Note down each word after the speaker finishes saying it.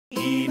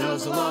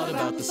knows a lot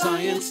about the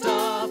science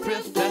stuff.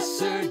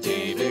 Professor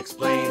Dave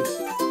explains.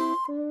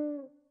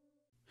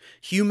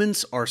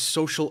 Humans are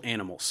social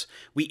animals.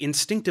 We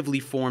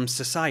instinctively form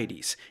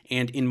societies,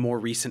 and in more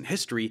recent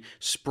history,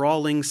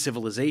 sprawling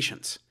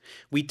civilizations.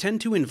 We tend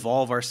to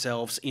involve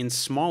ourselves in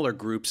smaller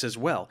groups as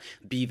well,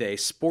 be they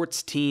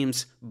sports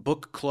teams,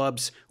 book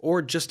clubs,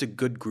 or just a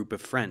good group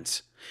of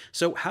friends.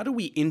 So how do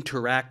we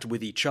interact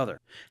with each other?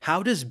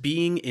 How does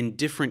being in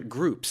different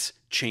groups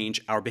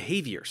change our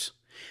behaviors?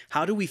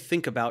 How do we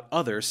think about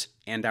others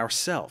and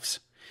ourselves?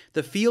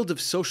 The field of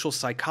social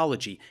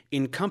psychology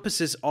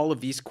encompasses all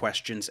of these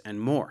questions and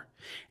more.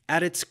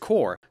 At its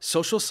core,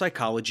 social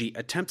psychology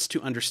attempts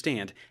to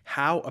understand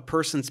how a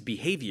person's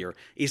behavior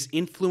is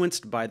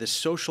influenced by the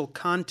social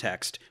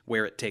context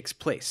where it takes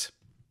place.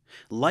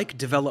 Like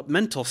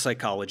developmental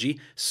psychology,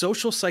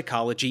 social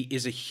psychology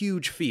is a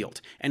huge field,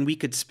 and we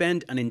could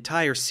spend an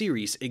entire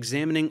series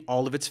examining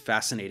all of its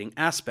fascinating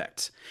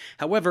aspects.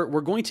 However, we're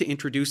going to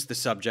introduce the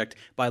subject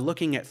by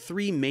looking at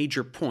 3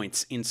 major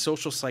points in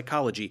social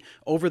psychology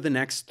over the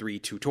next 3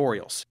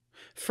 tutorials.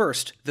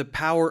 First, the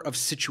power of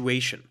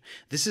situation.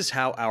 This is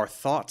how our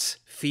thoughts,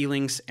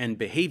 feelings, and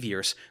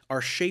behaviors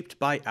are shaped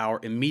by our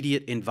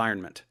immediate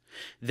environment.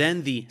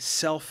 Then the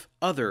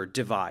self-other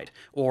divide,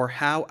 or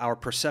how our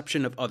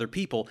perception of other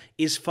people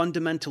is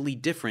fundamentally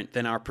different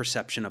than our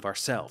perception of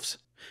ourselves.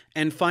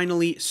 And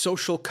finally,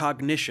 social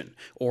cognition,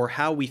 or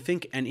how we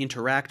think and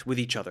interact with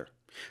each other.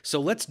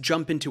 So let's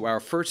jump into our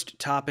first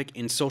topic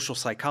in social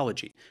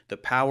psychology, the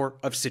power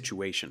of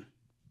situation.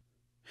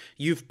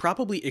 You've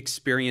probably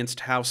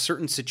experienced how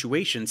certain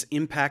situations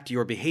impact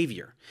your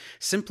behavior.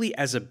 Simply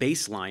as a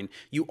baseline,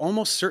 you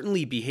almost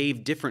certainly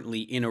behave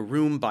differently in a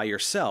room by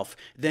yourself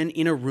than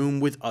in a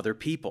room with other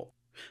people.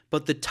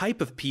 But the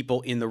type of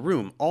people in the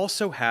room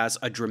also has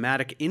a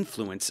dramatic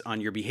influence on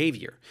your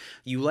behavior.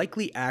 You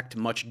likely act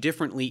much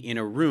differently in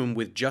a room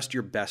with just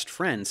your best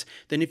friends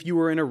than if you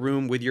were in a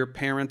room with your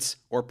parents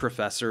or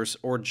professors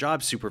or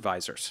job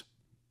supervisors.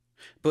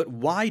 But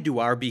why do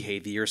our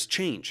behaviors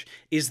change?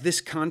 Is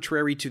this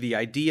contrary to the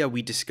idea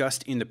we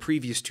discussed in the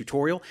previous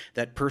tutorial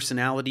that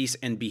personalities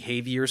and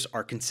behaviors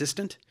are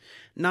consistent?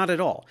 Not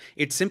at all.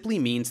 It simply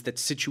means that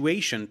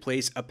situation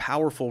plays a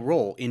powerful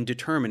role in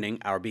determining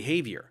our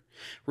behavior.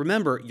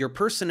 Remember, your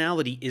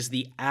personality is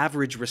the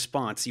average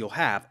response you'll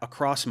have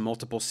across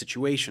multiple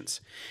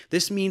situations.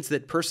 This means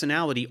that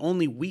personality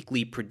only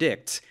weakly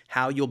predicts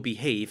how you'll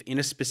behave in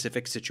a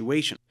specific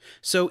situation.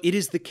 So it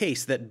is the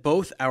case that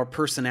both our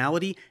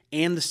personality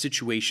and the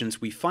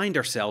situations we find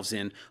ourselves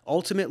in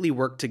ultimately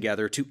work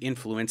together to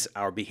influence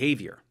our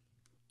behavior.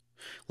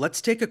 Let's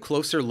take a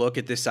closer look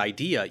at this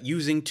idea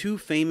using 2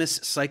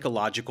 famous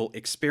psychological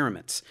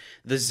experiments,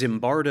 the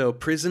Zimbardo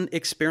Prison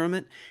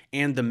Experiment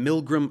and the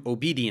Milgram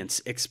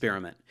Obedience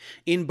Experiment.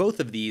 In both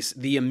of these,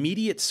 the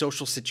immediate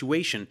social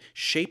situation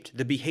shaped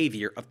the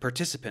behavior of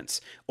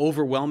participants,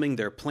 overwhelming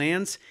their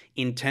plans,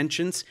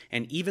 intentions,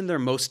 and even their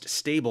most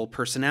stable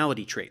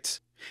personality traits.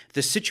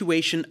 The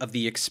situation of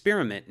the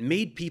experiment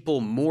made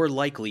people more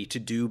likely to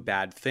do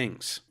bad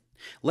things.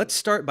 Let's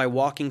start by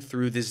walking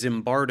through the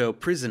Zimbardo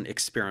Prison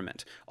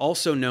Experiment,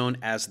 also known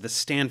as the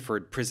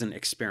Stanford Prison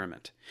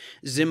Experiment.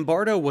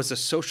 Zimbardo was a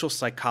social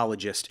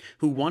psychologist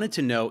who wanted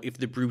to know if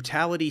the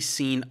brutality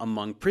seen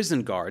among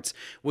prison guards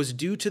was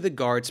due to the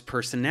guards'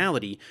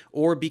 personality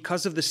or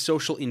because of the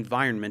social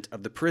environment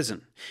of the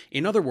prison.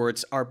 In other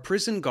words, are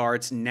prison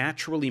guards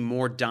naturally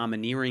more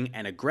domineering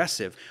and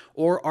aggressive,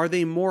 or are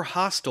they more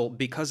hostile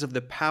because of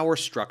the power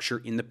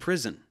structure in the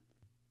prison?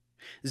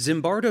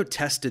 Zimbardo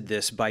tested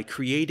this by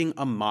creating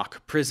a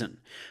mock prison.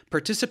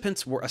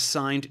 Participants were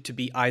assigned to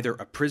be either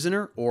a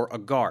prisoner or a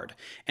guard,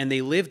 and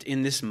they lived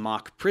in this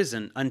mock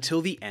prison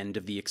until the end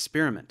of the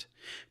experiment.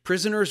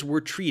 Prisoners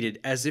were treated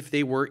as if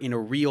they were in a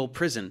real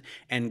prison,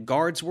 and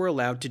guards were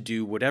allowed to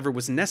do whatever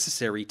was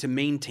necessary to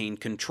maintain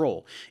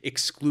control,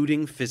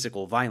 excluding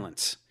physical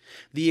violence.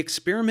 The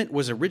experiment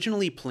was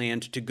originally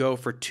planned to go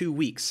for 2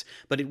 weeks,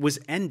 but it was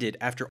ended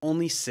after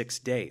only 6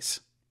 days.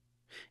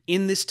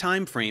 In this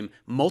time frame,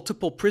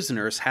 multiple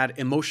prisoners had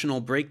emotional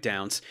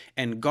breakdowns,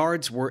 and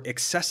guards were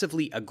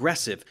excessively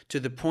aggressive to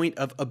the point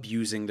of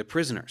abusing the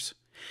prisoners.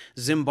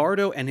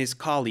 Zimbardo and his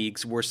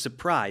colleagues were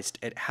surprised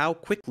at how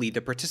quickly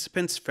the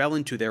participants fell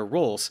into their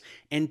roles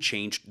and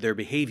changed their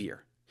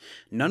behavior.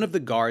 None of the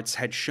guards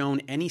had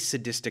shown any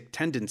sadistic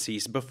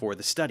tendencies before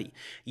the study,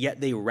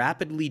 yet they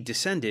rapidly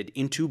descended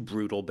into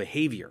brutal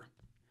behavior.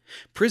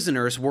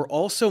 Prisoners were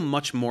also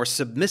much more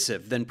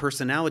submissive than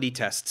personality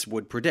tests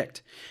would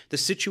predict. The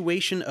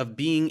situation of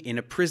being in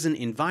a prison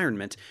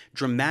environment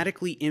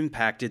dramatically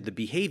impacted the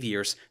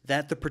behaviors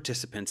that the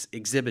participants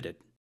exhibited.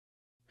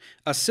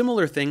 A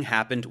similar thing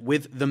happened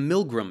with the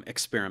Milgram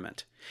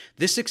experiment.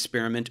 This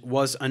experiment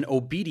was an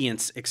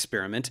obedience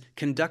experiment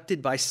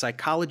conducted by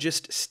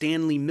psychologist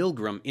Stanley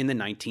Milgram in the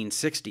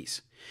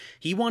 1960s.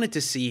 He wanted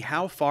to see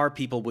how far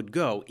people would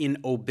go in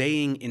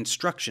obeying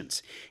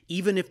instructions,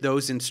 even if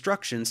those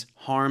instructions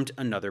harmed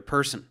another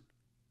person.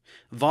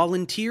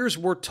 Volunteers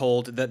were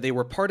told that they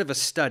were part of a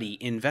study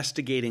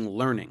investigating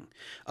learning.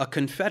 A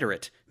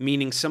confederate,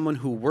 meaning someone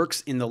who works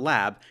in the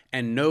lab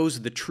and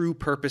knows the true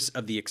purpose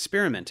of the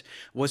experiment,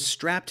 was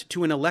strapped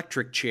to an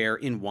electric chair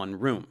in one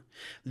room.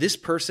 This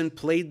person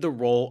played the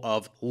role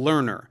of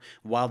learner,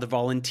 while the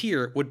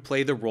volunteer would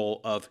play the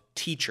role of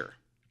teacher.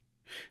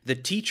 The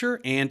teacher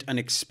and an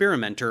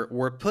experimenter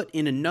were put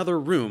in another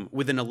room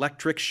with an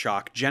electric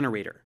shock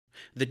generator.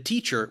 The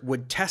teacher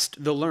would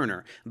test the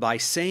learner by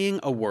saying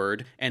a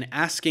word and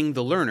asking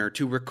the learner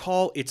to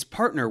recall its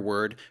partner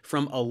word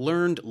from a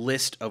learned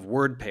list of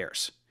word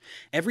pairs.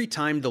 Every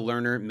time the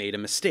learner made a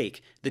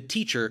mistake, the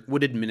teacher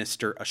would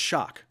administer a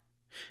shock.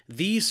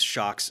 These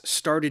shocks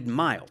started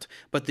mild,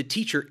 but the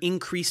teacher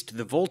increased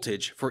the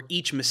voltage for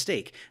each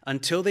mistake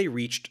until they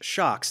reached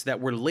shocks that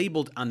were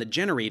labeled on the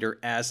generator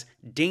as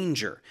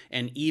danger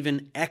and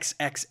even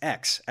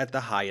XXX at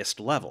the highest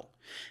level.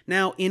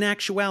 Now, in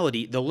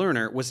actuality, the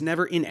learner was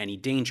never in any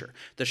danger.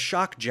 The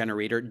shock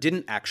generator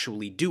didn't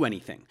actually do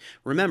anything.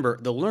 Remember,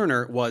 the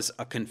learner was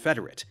a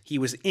confederate. He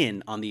was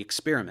in on the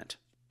experiment.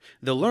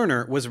 The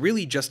learner was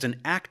really just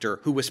an actor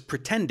who was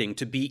pretending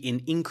to be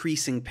in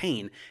increasing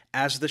pain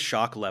as the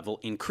shock level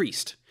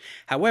increased.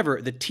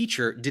 However, the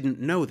teacher didn't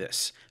know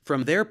this.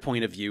 From their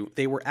point of view,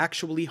 they were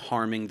actually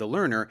harming the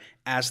learner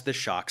as the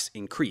shocks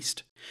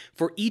increased.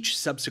 For each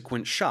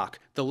subsequent shock,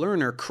 the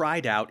learner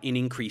cried out in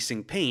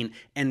increasing pain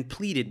and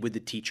pleaded with the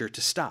teacher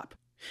to stop.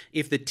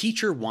 If the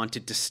teacher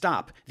wanted to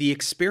stop, the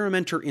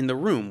experimenter in the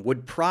room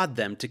would prod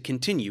them to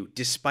continue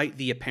despite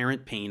the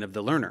apparent pain of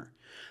the learner.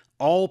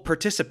 All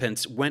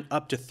participants went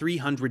up to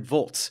 300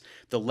 volts,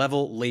 the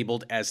level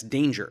labeled as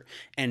danger,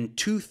 and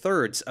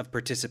 2/3 of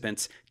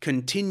participants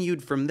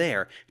continued from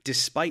there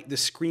despite the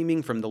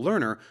screaming from the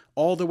learner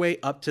all the way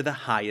up to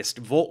the highest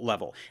volt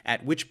level,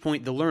 at which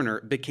point the learner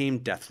became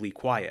deathly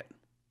quiet.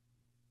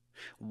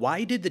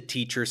 Why did the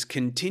teachers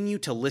continue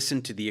to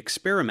listen to the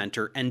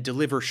experimenter and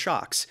deliver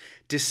shocks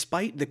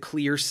despite the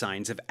clear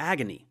signs of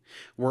agony?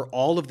 Were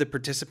all of the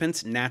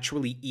participants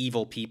naturally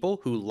evil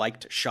people who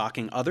liked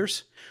shocking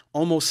others?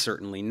 Almost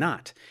certainly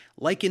not.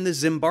 Like in the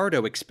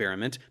Zimbardo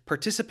experiment,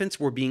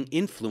 participants were being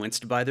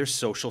influenced by their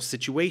social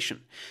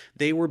situation.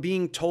 They were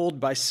being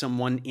told by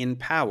someone in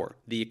power,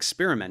 the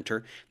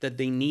experimenter, that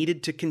they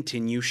needed to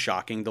continue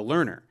shocking the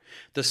learner.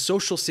 The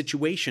social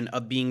situation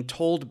of being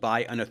told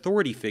by an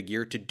authority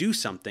figure to do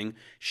something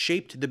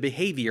shaped the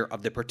behavior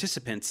of the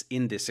participants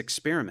in this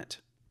experiment.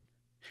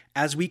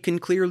 As we can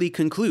clearly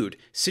conclude,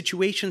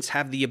 situations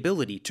have the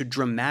ability to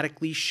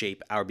dramatically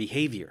shape our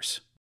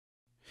behaviors.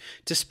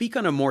 To speak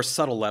on a more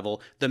subtle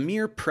level, the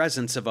mere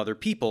presence of other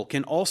people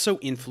can also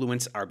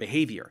influence our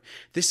behavior.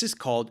 This is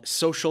called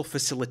social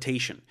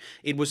facilitation.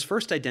 It was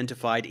first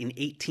identified in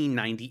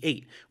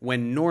 1898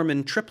 when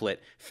Norman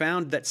Triplett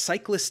found that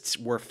cyclists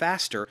were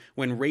faster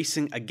when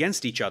racing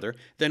against each other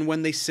than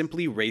when they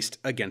simply raced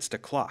against a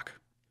clock.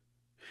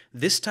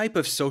 This type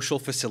of social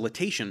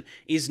facilitation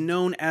is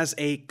known as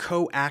a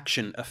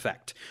co-action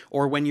effect,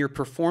 or when your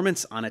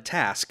performance on a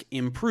task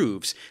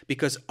improves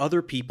because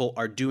other people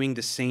are doing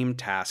the same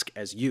task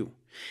as you.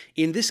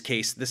 In this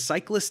case, the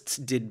cyclists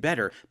did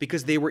better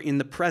because they were in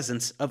the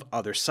presence of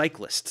other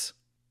cyclists.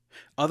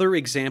 Other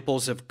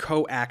examples of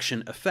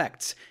co-action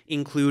effects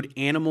include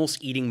animals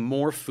eating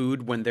more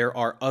food when there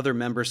are other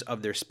members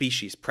of their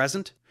species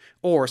present,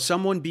 or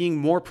someone being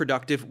more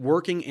productive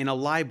working in a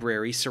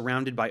library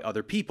surrounded by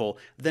other people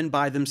than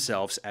by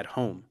themselves at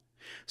home.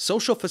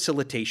 Social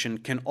facilitation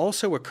can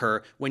also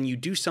occur when you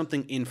do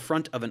something in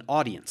front of an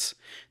audience.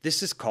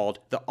 This is called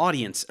the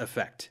audience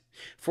effect.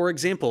 For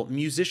example,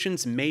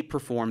 musicians may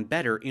perform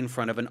better in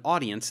front of an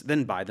audience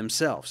than by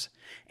themselves,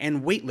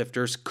 and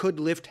weightlifters could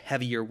lift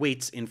heavier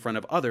weights in front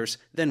of others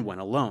than when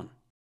alone.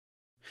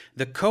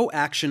 The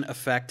co-action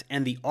effect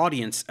and the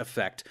audience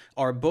effect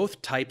are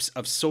both types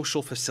of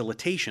social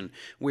facilitation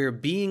where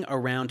being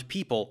around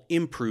people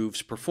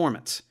improves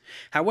performance.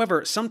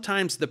 However,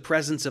 sometimes the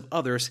presence of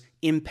others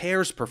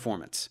impairs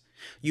performance.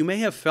 You may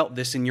have felt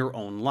this in your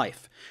own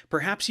life.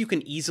 Perhaps you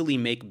can easily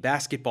make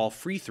basketball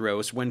free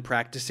throws when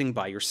practicing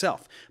by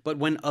yourself, but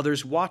when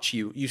others watch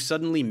you, you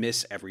suddenly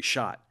miss every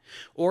shot.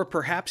 Or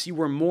perhaps you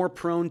were more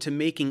prone to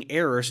making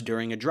errors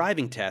during a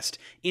driving test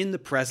in the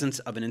presence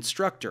of an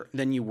instructor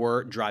than you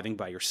were driving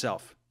by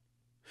yourself.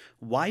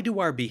 Why do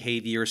our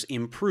behaviors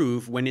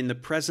improve when in the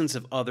presence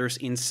of others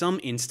in some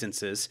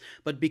instances,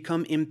 but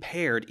become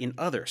impaired in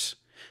others?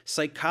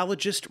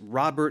 Psychologist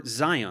Robert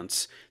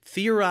Zions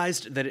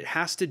theorized that it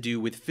has to do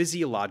with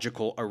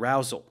physiological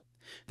arousal.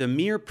 The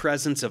mere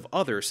presence of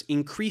others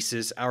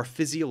increases our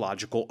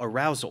physiological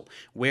arousal,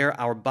 where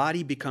our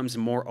body becomes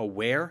more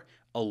aware,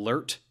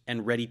 alert,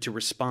 and ready to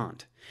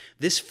respond.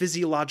 This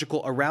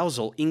physiological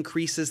arousal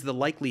increases the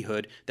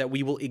likelihood that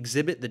we will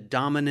exhibit the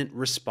dominant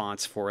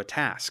response for a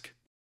task.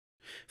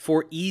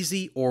 For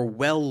easy or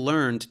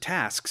well-learned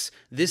tasks,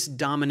 this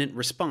dominant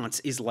response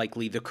is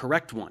likely the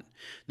correct one.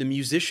 The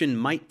musician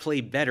might play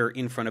better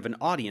in front of an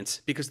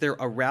audience because their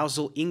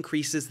arousal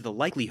increases the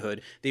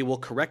likelihood they will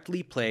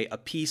correctly play a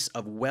piece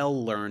of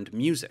well-learned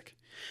music.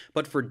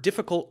 But for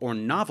difficult or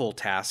novel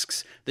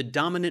tasks, the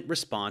dominant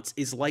response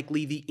is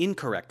likely the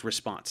incorrect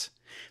response.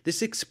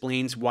 This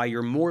explains why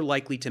you're more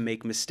likely to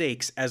make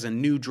mistakes as a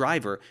new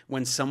driver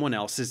when someone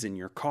else is in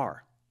your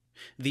car.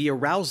 The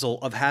arousal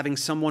of having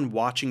someone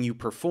watching you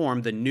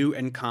perform the new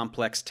and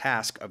complex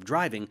task of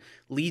driving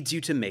leads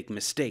you to make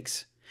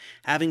mistakes.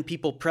 Having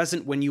people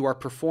present when you are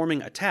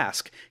performing a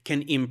task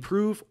can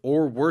improve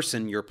or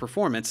worsen your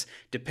performance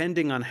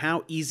depending on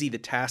how easy the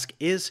task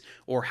is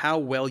or how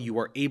well you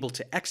are able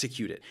to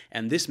execute it,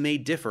 and this may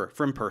differ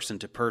from person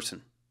to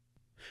person.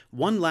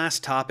 One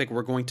last topic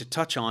we're going to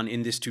touch on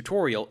in this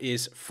tutorial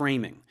is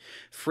framing.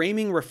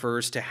 Framing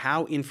refers to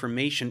how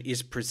information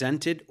is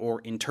presented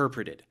or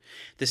interpreted.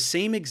 The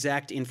same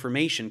exact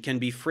information can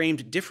be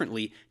framed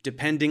differently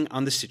depending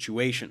on the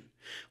situation.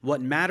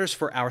 What matters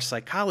for our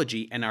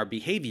psychology and our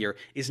behavior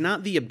is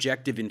not the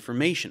objective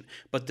information,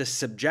 but the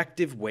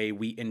subjective way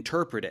we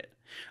interpret it.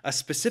 A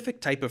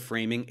specific type of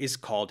framing is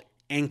called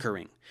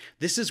anchoring.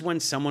 This is when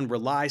someone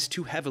relies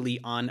too heavily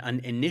on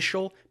an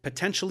initial,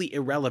 potentially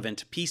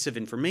irrelevant piece of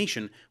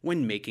information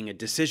when making a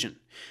decision.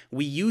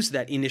 We use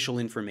that initial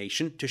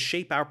information to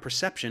shape our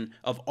perception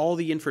of all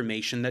the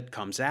information that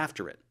comes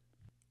after it.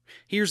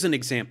 Here's an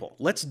example.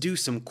 Let's do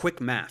some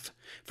quick math.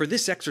 For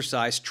this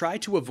exercise, try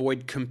to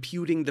avoid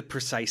computing the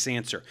precise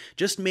answer.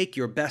 Just make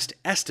your best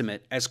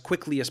estimate as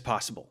quickly as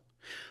possible.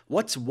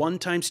 What's 1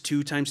 times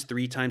 2 times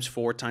 3 times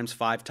 4 times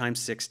 5 times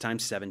 6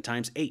 times 7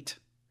 times 8?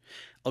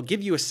 I'll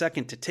give you a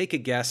second to take a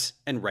guess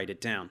and write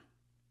it down.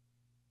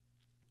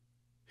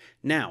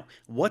 Now,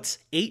 what's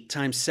 8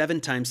 times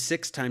 7 times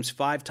 6 times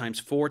 5 times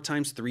 4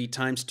 times 3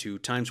 times 2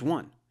 times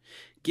 1?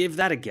 Give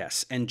that a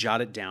guess and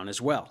jot it down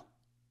as well.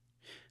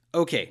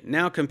 Okay,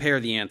 now compare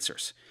the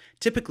answers.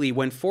 Typically,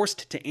 when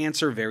forced to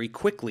answer very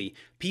quickly,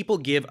 people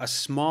give a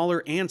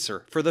smaller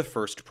answer for the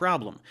first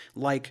problem,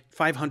 like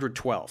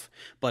 512,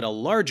 but a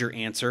larger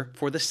answer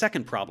for the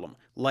second problem,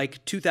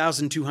 like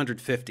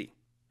 2250.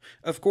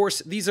 Of course,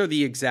 these are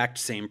the exact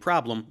same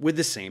problem with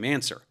the same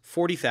answer,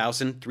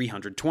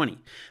 40,320,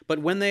 but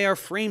when they are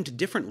framed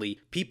differently,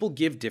 people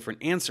give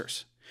different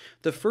answers.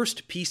 The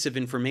first piece of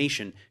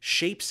information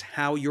shapes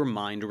how your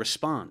mind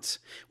responds.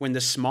 When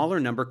the smaller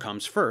number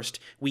comes first,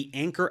 we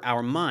anchor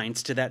our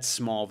minds to that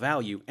small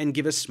value and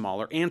give a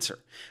smaller answer.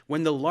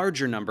 When the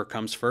larger number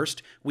comes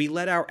first, we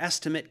let our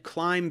estimate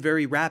climb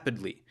very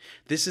rapidly.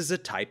 This is a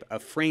type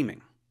of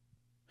framing.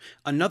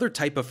 Another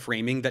type of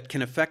framing that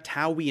can affect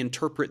how we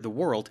interpret the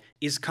world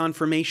is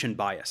confirmation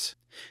bias.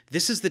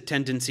 This is the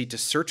tendency to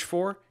search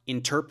for,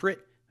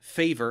 interpret,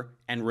 favor,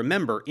 and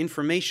remember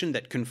information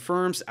that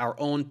confirms our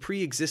own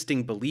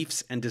pre-existing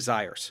beliefs and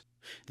desires.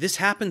 This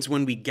happens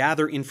when we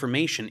gather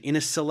information in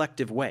a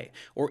selective way,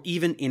 or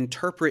even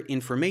interpret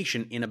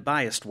information in a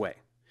biased way.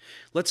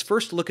 Let's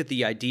first look at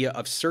the idea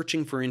of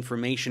searching for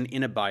information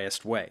in a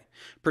biased way.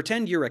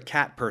 Pretend you're a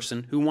cat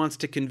person who wants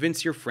to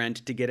convince your friend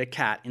to get a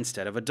cat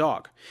instead of a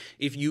dog.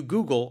 If you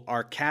Google,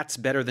 "Are cats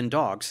better than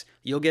dogs?"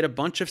 you'll get a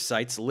bunch of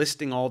sites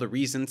listing all the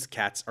reasons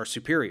cats are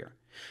superior.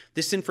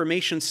 This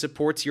information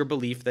supports your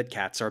belief that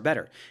cats are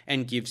better,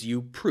 and gives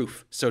you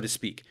proof, so to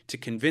speak, to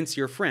convince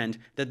your friend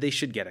that they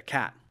should get a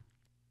cat.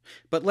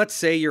 But let's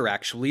say you're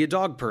actually a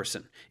dog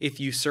person. If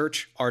you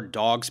search, "Are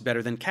dogs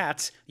better than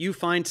cats?" you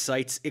find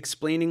sites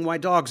explaining why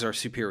dogs are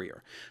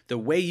superior. The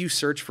way you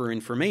search for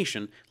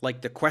information,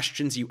 like the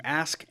questions you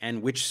ask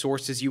and which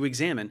sources you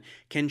examine,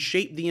 can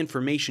shape the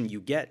information you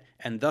get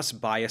and thus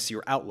bias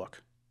your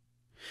outlook.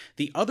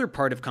 The other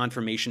part of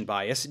confirmation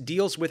bias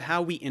deals with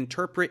how we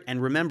interpret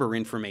and remember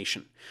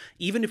information.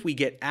 Even if we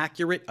get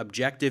accurate,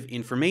 objective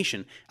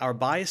information, our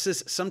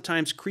biases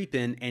sometimes creep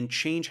in and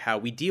change how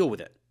we deal with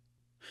it.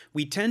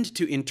 We tend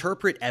to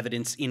interpret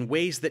evidence in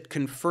ways that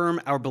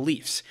confirm our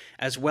beliefs,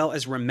 as well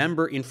as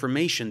remember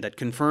information that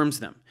confirms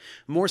them.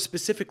 More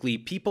specifically,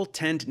 people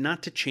tend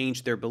not to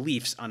change their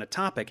beliefs on a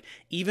topic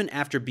even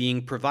after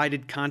being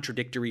provided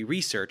contradictory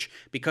research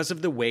because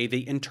of the way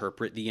they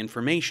interpret the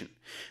information.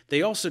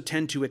 They also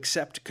tend to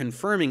accept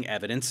confirming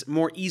evidence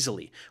more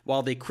easily,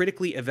 while they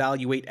critically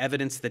evaluate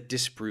evidence that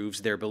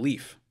disproves their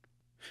belief.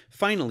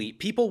 Finally,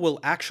 people will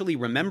actually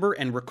remember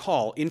and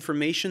recall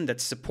information that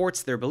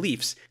supports their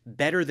beliefs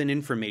better than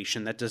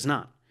information that does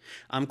not.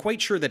 I'm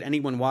quite sure that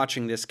anyone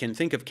watching this can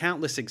think of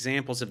countless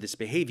examples of this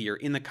behavior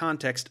in the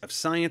context of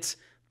science,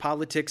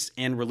 politics,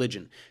 and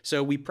religion,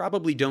 so we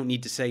probably don't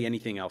need to say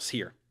anything else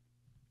here.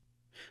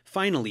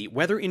 Finally,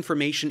 whether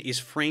information is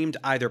framed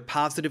either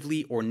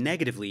positively or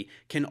negatively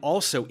can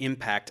also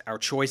impact our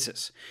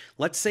choices.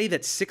 Let's say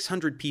that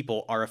 600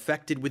 people are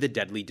affected with a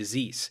deadly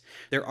disease.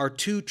 There are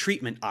 2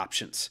 treatment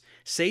options.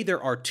 Say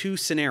there are 2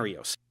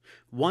 scenarios.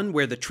 One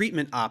where the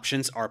treatment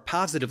options are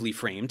positively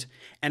framed,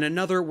 and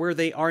another where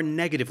they are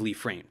negatively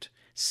framed.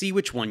 See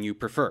which one you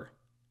prefer.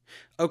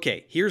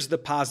 Okay, here's the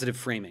positive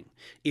framing.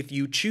 If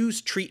you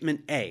choose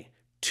treatment A,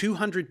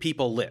 200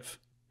 people live.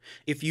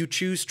 If you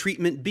choose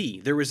treatment B,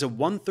 there is a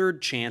 1/3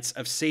 chance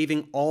of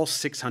saving all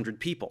 600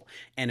 people,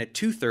 and a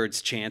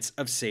 2/3 chance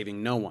of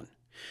saving no one.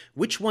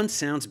 Which one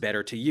sounds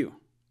better to you?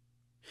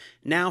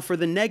 Now for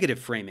the negative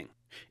framing.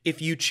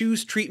 If you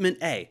choose treatment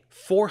A,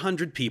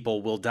 400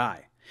 people will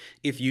die.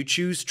 If you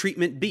choose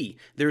treatment B,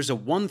 there's a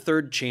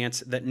 1/3 chance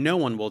that no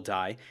one will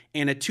die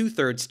and a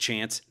 2/3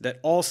 chance that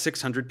all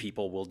 600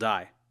 people will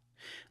die.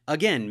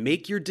 Again,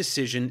 make your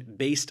decision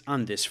based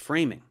on this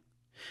framing.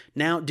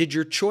 Now, did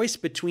your choice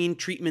between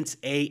treatments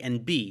A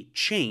and B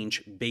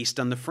change based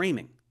on the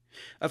framing?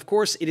 Of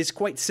course, it is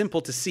quite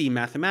simple to see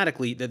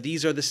mathematically that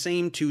these are the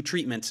same two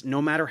treatments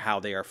no matter how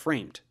they are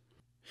framed.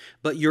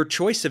 But your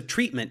choice of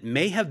treatment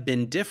may have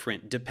been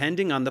different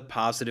depending on the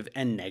positive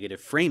and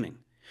negative framing.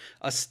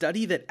 A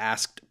study that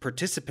asked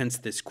participants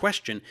this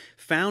question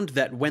found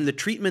that when the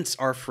treatments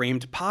are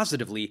framed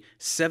positively,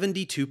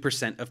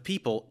 72% of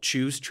people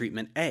choose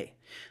treatment A.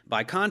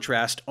 By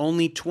contrast,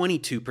 only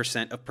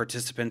 22% of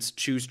participants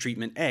choose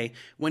treatment A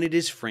when it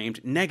is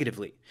framed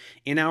negatively.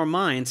 In our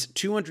minds,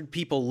 200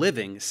 people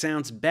living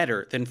sounds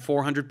better than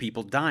 400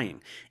 people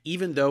dying,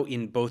 even though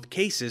in both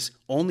cases,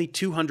 only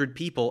 200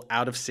 people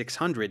out of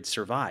 600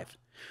 survive.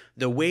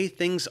 The way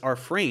things are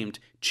framed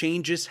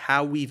changes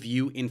how we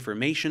view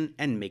information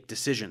and make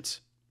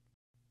decisions.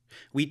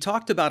 We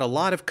talked about a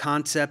lot of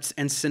concepts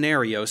and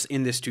scenarios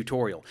in this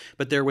tutorial,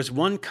 but there was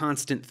one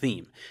constant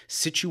theme: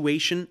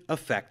 situation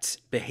affects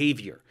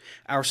behavior.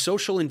 Our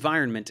social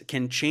environment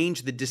can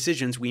change the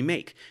decisions we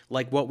make,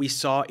 like what we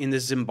saw in the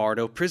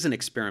Zimbardo prison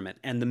experiment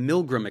and the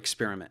Milgram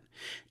experiment.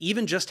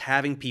 Even just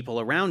having people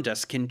around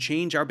us can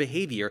change our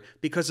behavior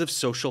because of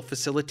social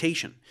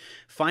facilitation.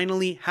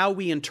 Finally, how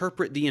we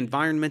interpret the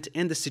environment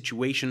and the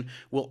situation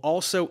will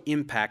also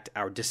impact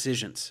our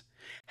decisions.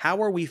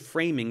 How are we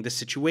framing the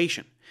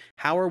situation?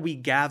 How are we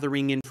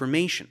gathering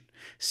information?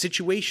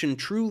 Situation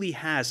truly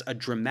has a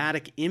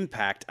dramatic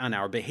impact on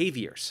our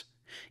behaviors.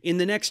 In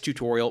the next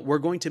tutorial, we're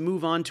going to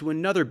move on to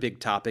another big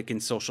topic in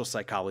social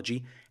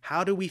psychology: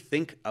 how do we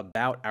think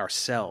about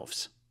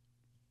ourselves?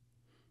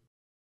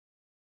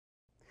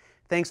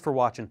 Thanks for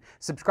watching.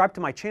 Subscribe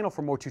to my channel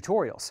for more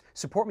tutorials.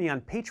 Support me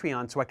on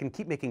Patreon so I can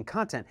keep making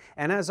content.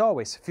 And as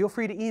always, feel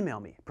free to email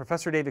me,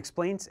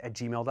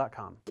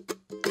 ProfessorDaveExplains@gmail.com.